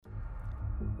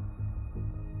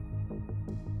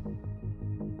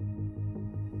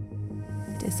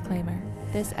Disclaimer: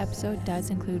 this episode does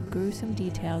include gruesome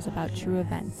details about true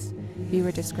events.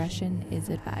 Viewer discretion is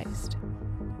advised.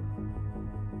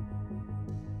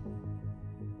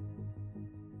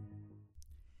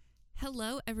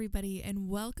 Hello, everybody, and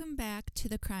welcome back to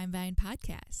the Crime Vine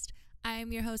podcast. I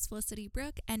am your host, Felicity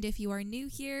Brooke, and if you are new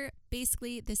here,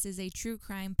 basically, this is a true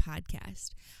crime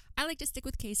podcast. I like to stick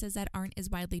with cases that aren't as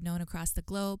widely known across the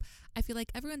globe. I feel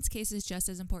like everyone's case is just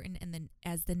as important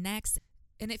as the next,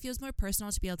 and it feels more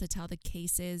personal to be able to tell the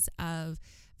cases of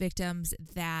victims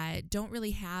that don't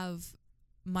really have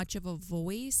much of a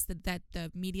voice, that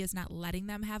the media is not letting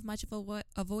them have much of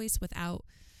a voice without,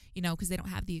 because they don't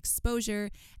have the exposure.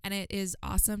 And it is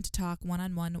awesome to talk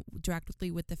one-on-one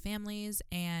directly with the families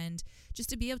and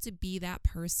just to be able to be that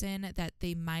person that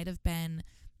they might have been,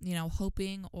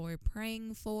 hoping or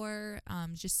praying for,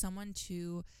 just someone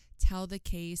to tell the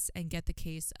case and get the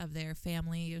case of their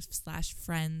family /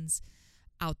 friends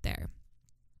out there.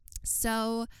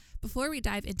 So before we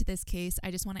dive into this case,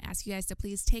 I just want to ask you guys to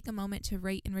please take a moment to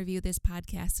rate and review this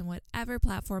podcast on whatever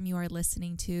platform you are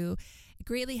listening to. It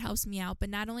greatly helps me out, but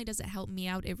not only does it help me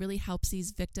out, it really helps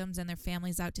these victims and their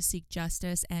families out to seek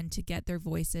justice and to get their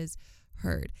voices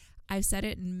heard. I've said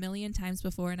it a million times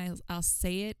before, and I'll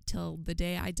say it till the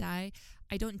day I die.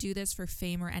 I don't do this for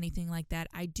fame or anything like that.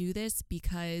 I do this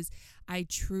because I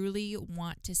truly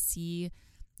want to see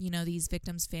these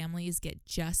victims' families get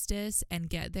justice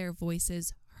and get their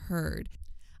voices heard.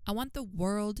 I want the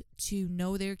world to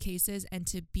know their cases and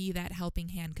to be that helping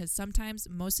hand, because sometimes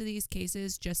most of these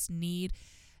cases just need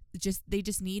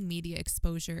media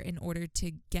exposure in order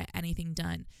to get anything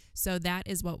done. So that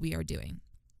is what we are doing.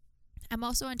 I'm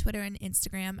also on Twitter and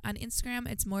Instagram. On Instagram,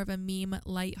 it's more of a meme,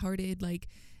 lighthearted,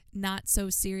 not so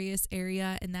serious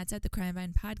area, and that's at the Crime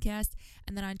Vine podcast.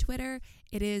 And then on Twitter,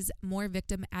 it is more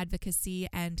victim advocacy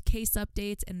and case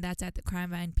updates, and that's at the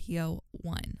Crime Vine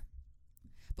PO1.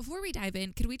 Before we dive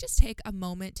in, could we just take a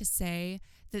moment to say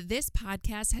that this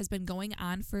podcast has been going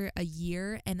on for a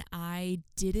year, and I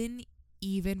didn't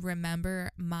even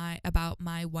remember my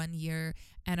 1 year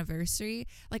anniversary.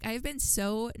 I've been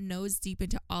so nose deep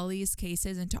into all these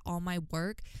cases and to all my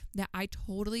work that I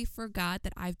totally forgot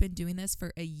that I've been doing this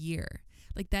for a year.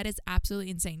 That is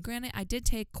absolutely insane. Granted, I did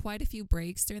take quite a few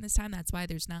breaks during this time. That's why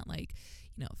there's not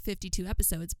 52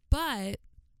 episodes, but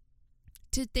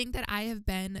to think that I have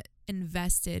been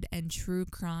invested in true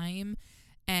crime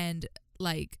and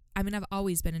I've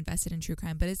always been invested in true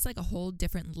crime, but it's a whole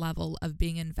different level of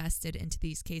being invested into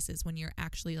these cases when you're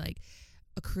actually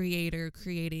a creator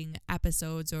creating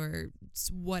episodes or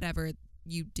whatever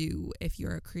you do if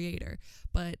you're a creator.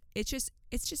 But it's just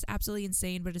absolutely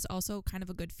insane, but it's also kind of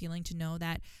a good feeling to know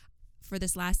that for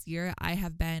this last year, I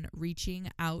have been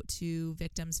reaching out to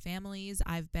victims' families.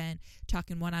 I've been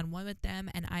talking one-on-one with them,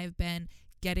 and I've been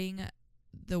getting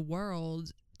the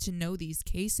world to know these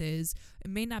cases. It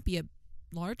may not be a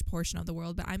large portion of the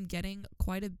world, but I'm getting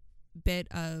quite a bit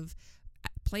of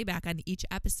playback on each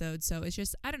episode. So it's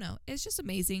just, I don't know, it's just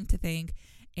amazing to think.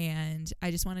 And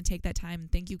I just want to take that time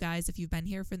and thank you guys if you've been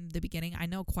here from the beginning. I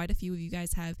know quite a few of you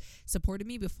guys have supported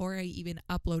me before I even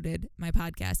uploaded my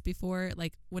podcast. Before,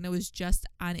 when it was just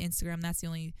on Instagram, that's the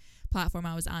only platform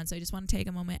I was on. So I just want to take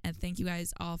a moment and thank you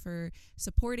guys all for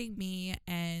supporting me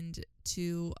and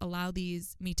to allow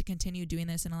me to continue doing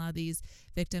this and allow these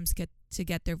victims to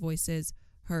get their voices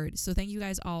heard. So thank you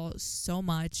guys all so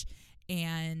much.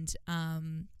 And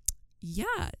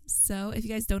so if you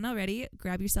guys don't already,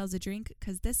 grab yourselves a drink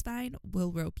because this vine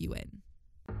will rope you in.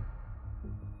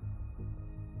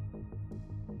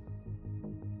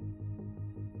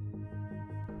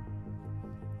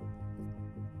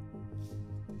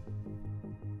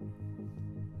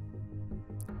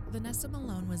 Vanessa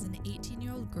Malone was an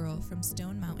 18-year-old girl from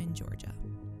Stone Mountain, Georgia.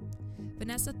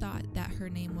 Vanessa thought that her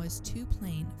name was too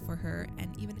plain for her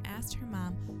and even asked her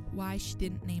mom why she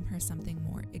didn't name her something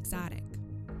more exotic.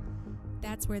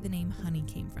 That's where the name Honey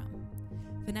came from.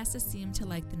 Vanessa seemed to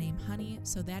like the name Honey,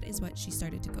 so that is what she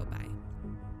started to go by.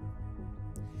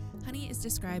 Honey is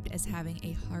described as having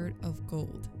a heart of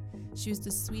gold. She was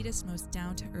the sweetest, most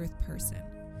down-to-earth person.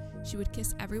 She would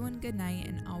kiss everyone goodnight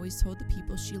and always told the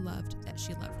people she loved that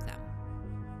she loved them.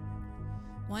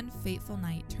 One fateful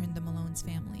night turned the Malone's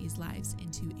family's lives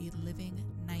into a living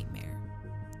nightmare.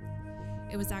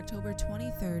 It was October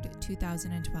 23rd,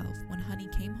 2012, when Honey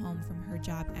came home from her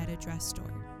job at a dress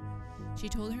store. She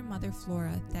told her mother,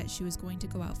 Flora, that she was going to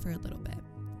go out for a little bit.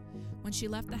 When she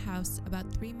left the house,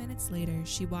 about 3 minutes later,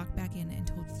 she walked back in and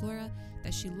told Flora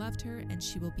that she loved her and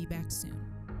she will be back soon.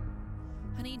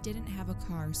 Honey didn't have a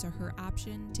car, so her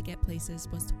option to get places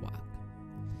was to walk.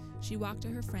 She walked to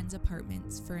her friend's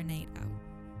apartments for a night out.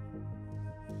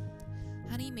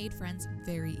 Honey made friends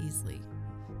very easily.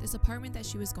 This apartment that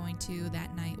she was going to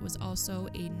that night was also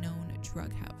a known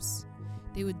drug house.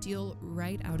 They would deal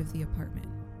right out of the apartment.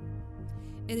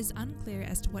 It is unclear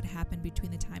as to what happened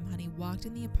between the time Honey walked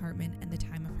in the apartment and the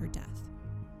time of her death.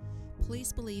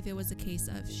 Police believe it was a case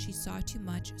of she saw too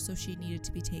much, so she needed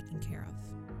to be taken care of.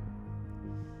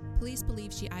 Police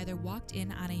believe she either walked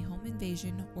in on a home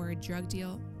invasion or a drug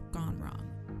deal gone wrong.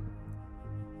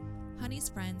 Honey's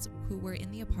friends who were in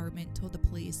the apartment told the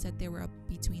police that there were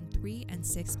between 3 and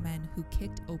 6 men who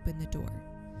kicked open the door.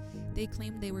 They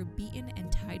claimed they were beaten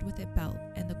and tied with a belt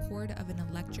and the cord of an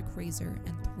electric razor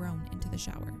and thrown into the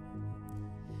shower.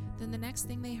 Then the next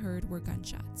thing they heard were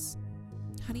gunshots.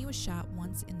 Honey was shot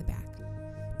once in the back.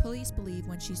 Police believe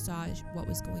when she saw what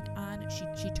was going on,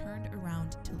 she turned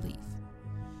around to leave,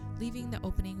 leaving the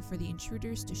opening for the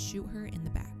intruders to shoot her in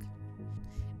the back,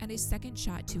 and a second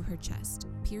shot to her chest,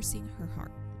 piercing her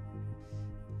heart.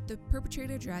 The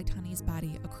perpetrator dragged Honey's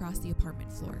body across the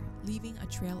apartment floor, leaving a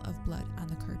trail of blood on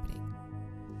the carpeting.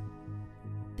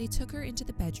 They took her into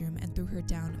the bedroom and threw her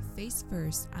down face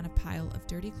first on a pile of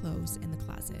dirty clothes in the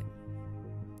closet.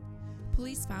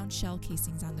 Police found shell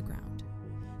casings on the ground.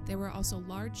 There were also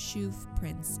large shoe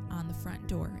prints on the front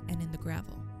door and in the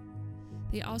gravel.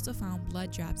 They also found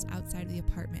blood drops outside of the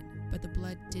apartment, but the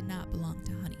blood did not belong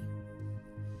to Honey.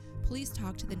 Police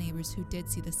talked to the neighbors who did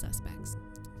see the suspects.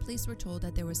 Police were told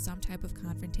that there was some type of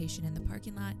confrontation in the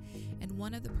parking lot, and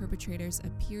one of the perpetrators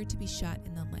appeared to be shot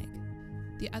in the leg,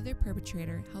 the other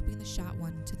perpetrator helping the shot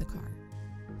one to the car.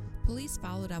 Police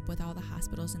followed up with all the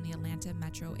hospitals in the Atlanta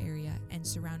metro area and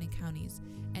surrounding counties,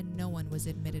 and no one was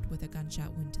admitted with a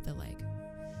gunshot wound to the leg,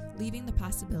 leaving the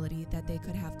possibility that they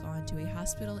could have gone to a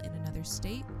hospital in another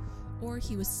state, or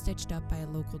he was stitched up by a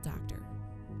local doctor.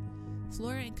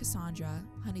 Flora and Cassandra,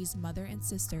 Honey's mother and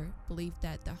sister, believed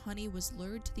that the Honey was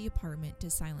lured to the apartment to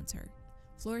silence her.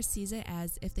 Flora sees it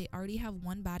as if they already have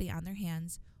one body on their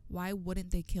hands, why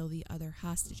wouldn't they kill the other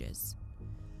hostages?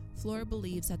 Flora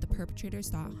believes that the perpetrators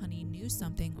thought Honey knew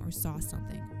something or saw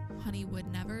something. Honey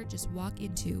would never just walk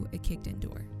into a kicked-in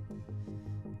door.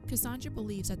 Cassandra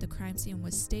believes that the crime scene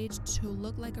was staged to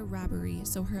look like a robbery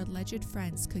so her alleged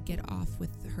friends could get off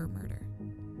with her murder.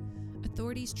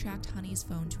 Authorities tracked Honey's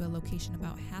phone to a location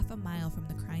about half a mile from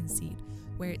the crime scene,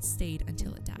 where it stayed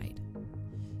until it died.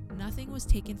 Nothing was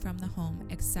taken from the home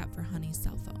except for Honey's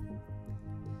cell phone.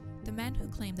 The men who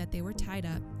claimed that they were tied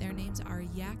up, their names are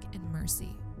Yak and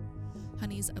Mercy,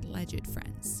 Honey's alleged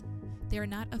friends. They are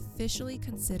not officially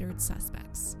considered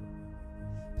suspects.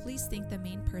 Police think the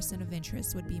main person of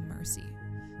interest would be Mercy.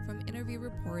 From interview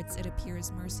reports, it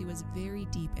appears Mercy was very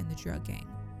deep in the drug gang.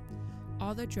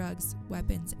 All the drugs,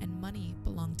 weapons, and money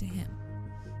belonged to him.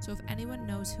 So if anyone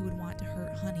knows who would want to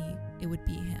hurt Honey, it would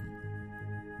be him.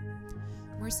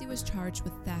 Mercy was charged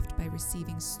with theft by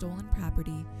receiving stolen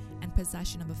property and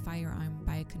possession of a firearm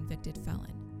by a convicted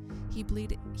felon. He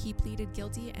pleaded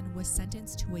guilty and was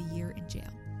sentenced to a year in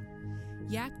jail.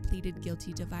 Yak pleaded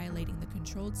guilty to violating the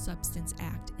Controlled Substance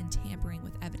Act and tampering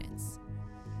with evidence.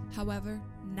 However,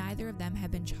 neither of them have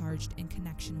been charged in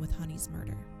connection with Honey's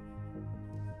murder.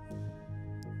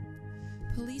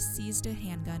 Police seized a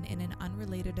handgun in an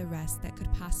unrelated arrest that could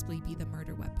possibly be the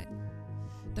murder weapon.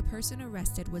 The person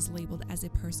arrested was labeled as a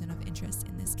person of interest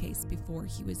in this case before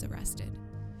he was arrested.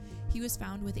 He was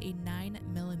found with a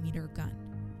 9mm gun.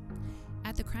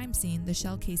 At the crime scene, the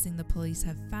shell casing the police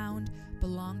have found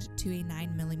belonged to a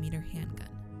 9mm handgun.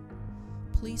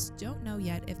 Police don't know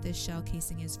yet if this shell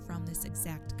casing is from this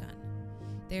exact gun.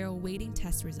 They are awaiting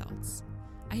test results.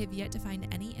 I have yet to find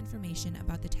any information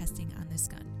about the testing on this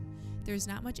gun. There is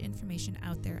not much information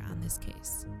out there on this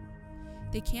case.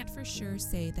 They can't for sure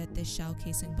say that this shell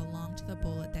casing belonged to the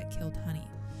bullet that killed Honey,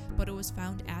 but it was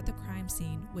found at the crime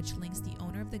scene, which links the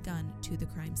owner of the gun to the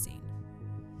crime scene.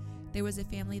 There was a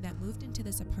family that moved into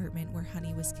this apartment where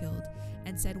Honey was killed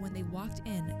and said when they walked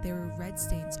in, there were red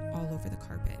stains all over the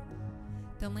carpet.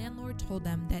 The landlord told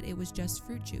them that it was just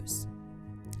fruit juice.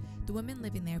 The women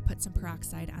living there put some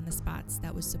peroxide on the spots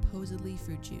that was supposedly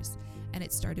fruit juice, and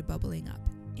it started bubbling up,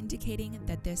 indicating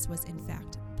that this was in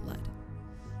fact blood.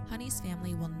 Honey's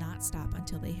family will not stop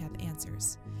until they have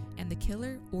answers, and the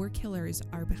killer or killers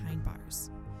are behind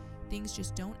bars. Things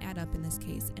just don't add up in this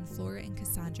case, and Flora and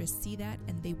Cassandra see that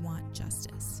and they want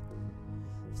justice.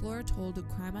 Flora told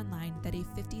Crime Online that a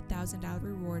 $50,000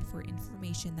 reward for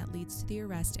information that leads to the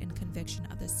arrest and conviction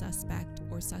of the suspect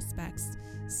or suspects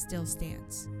still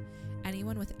stands.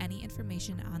 Anyone with any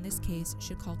information on this case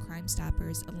should call Crime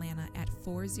Stoppers Atlanta at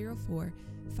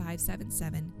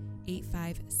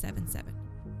 404-577-8577.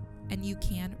 And you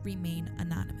can remain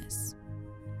anonymous.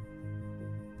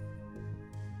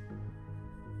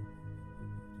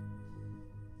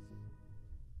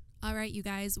 All right, you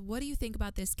guys, what do you think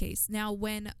about this case? Now,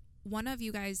 when one of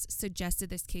you guys suggested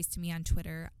this case to me on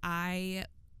Twitter, I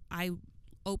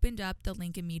opened up the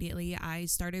link immediately. I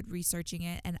started researching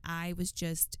it, and I was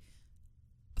just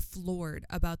floored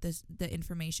about the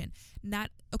information.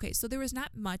 So there was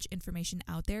not much information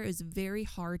out there. It was very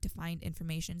hard to find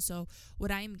information. So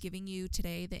what I am giving you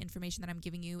today, the information that I'm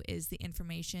giving you, is the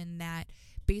information that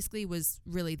basically was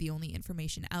really the only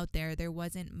information out there. There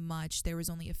wasn't much. There was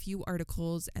only a few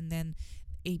articles, and then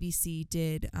ABC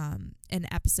did an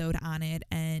episode on it,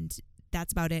 and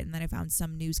that's about it. And then I found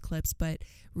some news clips, but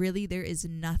really there is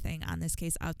nothing on this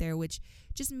case out there, which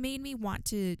just made me want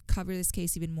to cover this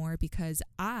case even more, because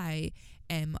I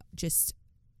am just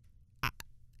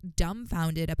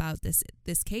dumbfounded about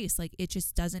this case. Like, it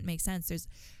just doesn't make sense. There's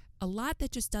a lot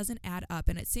that just doesn't add up,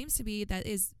 and it seems to be that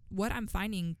is what I'm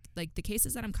finding. Like, the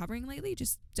cases that I'm covering lately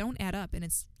just don't add up, and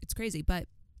it's crazy. But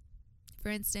for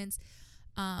instance,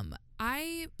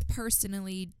 I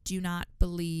personally do not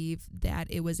believe that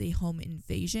it was a home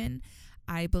invasion.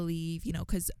 I believe,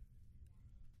 because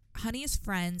Honey's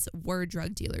friends were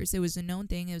drug dealers. It was a known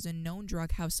thing. It was a known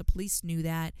drug house. The police knew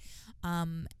that,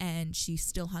 and she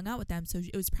still hung out with them. So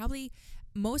it was probably,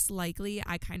 most likely,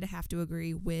 I kind of have to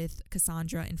agree with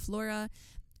Cassandra and Flora.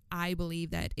 I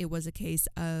believe that it was a case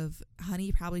of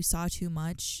Honey probably saw too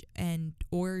much,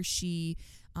 or she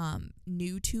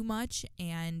knew too much,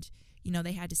 and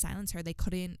they had to silence her. They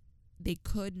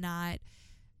could not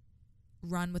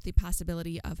run with the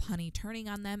possibility of Honey turning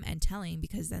on them and telling,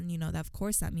 because then, of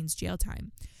course that means jail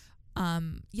time.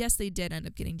 Yes, they did end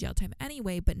up getting jail time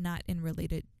anyway, but not in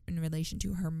relation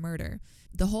to her murder.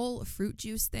 The whole fruit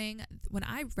juice thing, when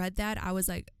I read that, I was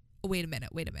like, oh, wait a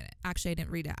minute. Actually, I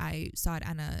didn't read it. I saw it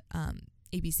on a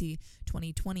ABC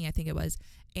 2020, I think it was.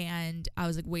 And I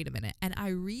was like, wait a minute. And I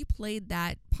replayed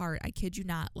that part, I kid you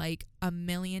not, like a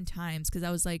million times, because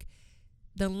I was like,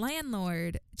 the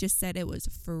landlord just said it was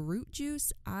fruit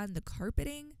juice on the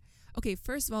carpeting. Okay,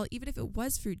 first of all, even if it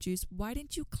was fruit juice, why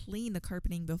didn't you clean the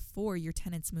carpeting before your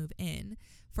tenants move in?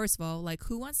 First of all, like,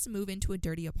 who wants to move into a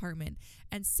dirty apartment?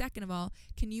 And second of all,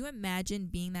 can you imagine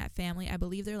being that family? I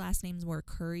believe their last names were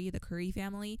Curry, the Curry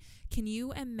family. Can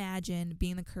you imagine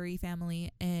being the Curry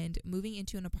family and moving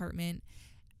into an apartment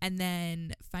and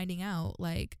then finding out,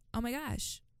 like, oh my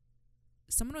gosh,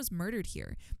 someone was murdered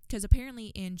here? Because apparently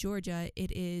in Georgia,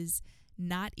 it is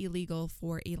not illegal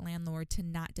for a landlord to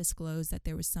not disclose that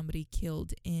there was somebody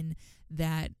killed in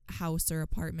that house or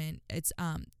apartment. It's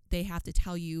they have to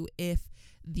tell you if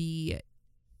the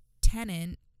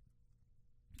tenant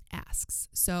asks.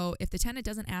 So if the tenant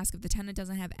doesn't ask, if the tenant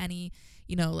doesn't have any,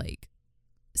 like,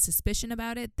 suspicion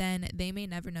about it, then they may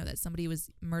never know that somebody was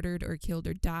murdered or killed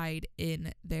or died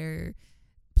in their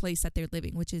place that they're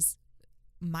living, which is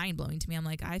mind-blowing to me. I'm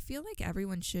like, I feel like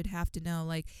everyone should have to know,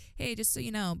 like, hey, just so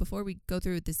you know, before we go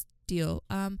through with this deal,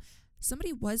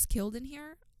 somebody was killed in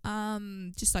here.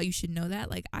 Just thought you should know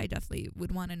that. Like, I definitely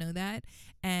would want to know that.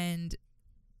 And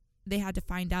they had to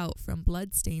find out from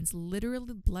bloodstains,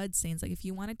 literally bloodstains. Like, if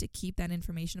you wanted to keep that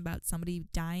information about somebody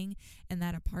dying in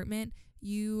that apartment,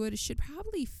 you should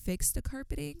probably fix the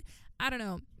carpeting. I don't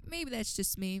know. Maybe that's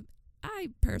just me. I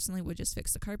personally would just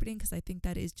fix the carpeting, because I think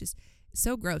that is just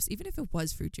so gross. Even if it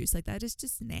was fruit juice, like, that is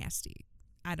just nasty.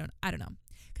 I don't know.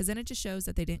 Because then it just shows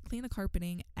that they didn't clean the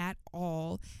carpeting at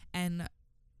all, and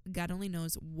God only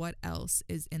knows what else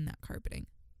is in that carpeting.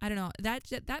 I don't know.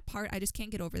 That part, I just can't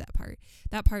get over that part.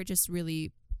 That part just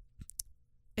really,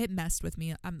 it messed with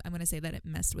me. I'm going to say that it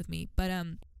messed with me. But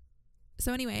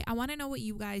so anyway, I want to know what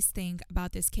you guys think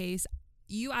about this case.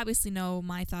 You obviously know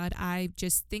my thought. I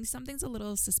just think something's a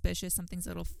little suspicious, something's a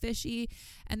little fishy.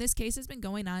 And this case has been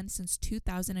going on since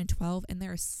 2012, and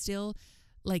there are still,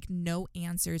 like, no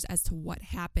answers as to what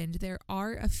happened. There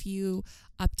are a few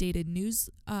updated news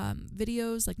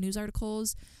videos, like news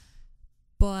articles,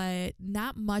 but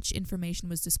not much information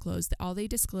was disclosed. All they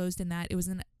disclosed in that, it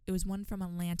was one from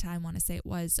Atlanta, I want to say it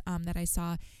was, that I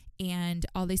saw, and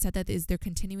all they said that is they're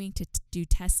continuing to do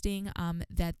testing,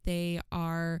 that they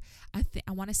are,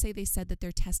 I want to say they said that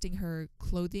they're testing her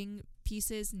clothing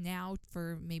pieces now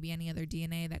for maybe any other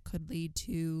DNA that could lead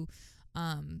to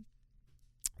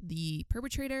the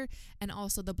perpetrator, and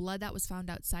also the blood that was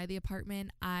found outside the apartment.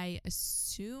 I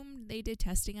assume they did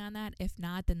testing on that. If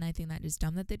not, then I think that is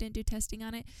dumb that they didn't do testing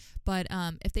on it. But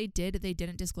if they did, they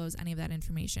didn't disclose any of that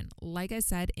information. Like I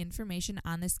said, information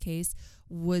on this case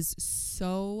was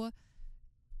so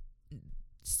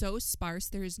sparse.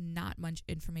 There is not much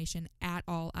information at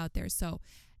all out there. So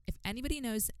if anybody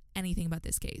knows anything about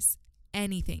this case,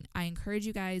 anything, I encourage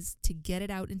you guys to get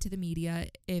it out into the media,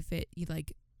 if it, you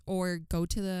like, or go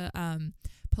to the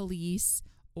police,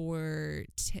 or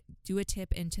do a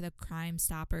tip into the Crime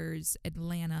Stoppers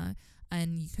Atlanta,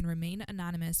 and you can remain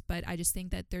anonymous. But I just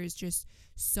think that there's just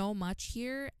so much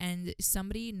here, and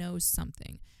somebody knows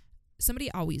something.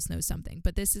 Somebody always knows something,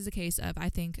 but this is a case of, I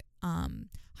think,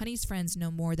 Honey's friends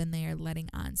know more than they are letting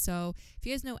on. So if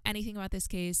you guys know anything about this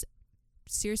case,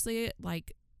 seriously,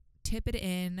 like, tip it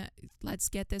in. Let's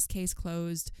get this case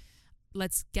closed.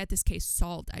 Let's get this case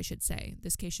solved, I should say.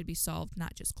 This case should be solved,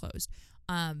 not just closed.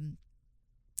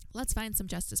 Let's find some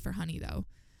justice for Honey, though.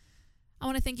 I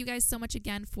want to thank you guys so much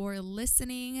again for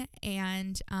listening.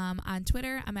 And on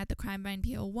Twitter, I'm at the Crimevine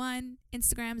PO1.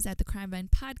 Instagram is at the Crimevine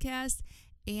Podcast.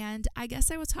 And I guess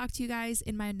I will talk to you guys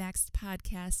in my next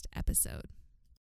podcast episode.